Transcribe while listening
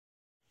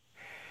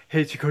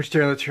Hey, it's your coach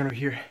Darren Letourneau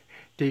here.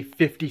 Day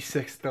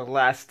 56, the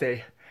last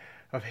day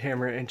of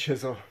hammer and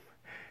chisel.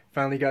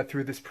 Finally got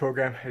through this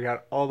program. I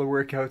got all the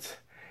workouts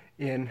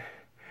in.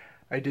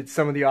 I did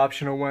some of the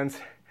optional ones.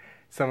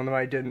 Some of them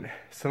I didn't.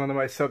 Some of them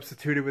I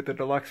substituted with the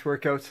deluxe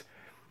workouts.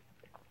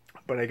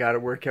 But I got a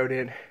workout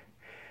in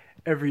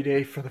every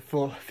day for the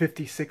full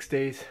 56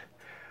 days.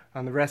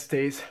 On the rest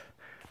days,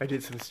 I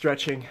did some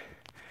stretching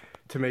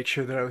to make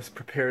sure that I was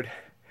prepared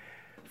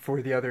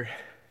for the other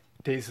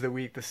days of the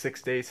week, the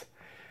 6 days.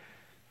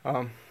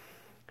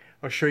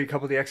 I'll show you a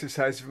couple of the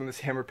exercises from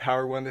this hammer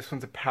power one. This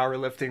one's a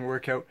powerlifting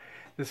workout.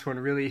 This one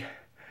really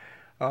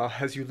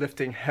has you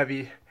lifting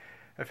heavy.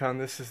 I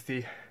found this is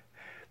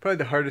probably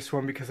the hardest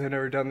one because I've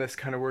never done this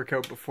kind of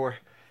workout before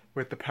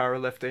with the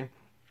powerlifting.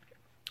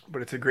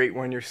 But it's a great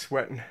one. You're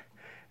sweating.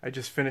 I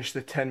just finished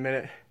the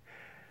 10-minute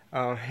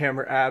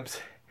hammer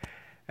abs,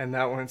 and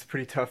that one's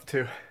pretty tough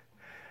too.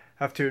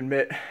 I have to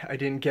admit, I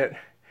didn't get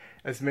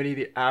as many of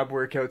the ab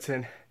workouts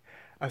in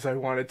as I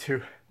wanted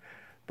to,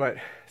 but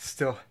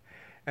still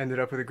ended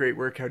up with a great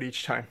workout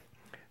each time.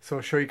 So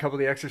I'll show you a couple of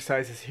the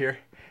exercises here.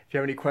 If you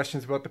have any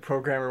questions about the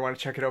program or want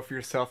to check it out for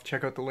yourself,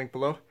 check out the link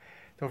below.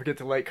 Don't forget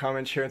to like,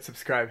 comment, share, and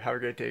subscribe. Have a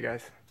great day,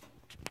 guys.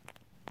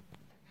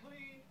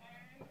 Clean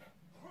and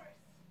press.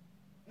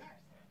 Nice.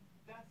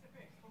 That's the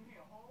base. From here,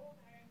 hold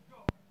and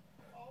go.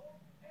 Hold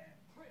and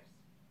press.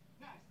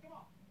 Nice. Come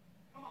on.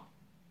 Come on.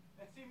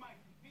 Let's see, Mike.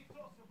 Feet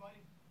closer,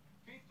 buddy.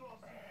 Feet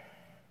closer.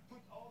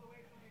 Put all the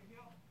way from your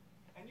heel.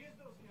 And use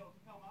those heels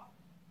to come up.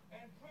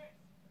 And press.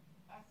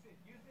 That's it.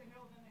 Use the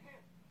heels and the head.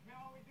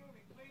 Now what we're doing,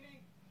 we're cleaning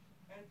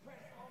and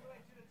press all the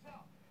way to the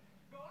top.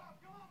 Go up.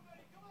 Come on,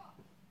 buddy. Come on.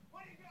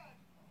 What do you got?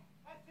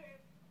 That's it.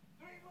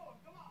 3 more.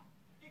 Come on.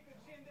 Keep the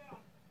chin down.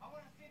 I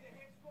want to see the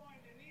hips going,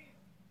 the knees.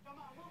 Come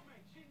on,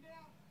 movement. Chin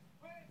down.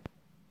 Press.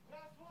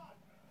 Last one.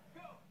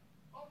 Go.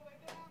 All the way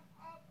down.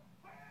 Up.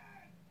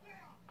 Press.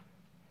 Down.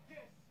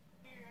 Yes.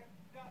 Here.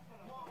 That's what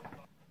I want.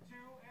 2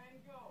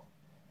 and go.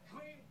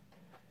 Clean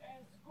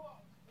and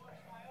squat. Watch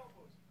my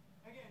elbows.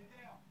 Again,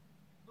 down.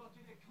 Go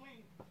to the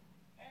clean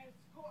and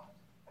squat.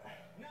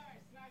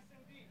 Nice. Nice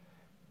and deep.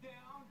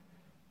 Down.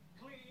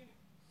 Clean.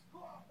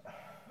 Squat.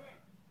 Great.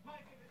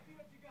 Mike, let's see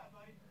what you got,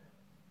 buddy.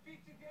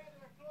 Feet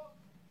together, close.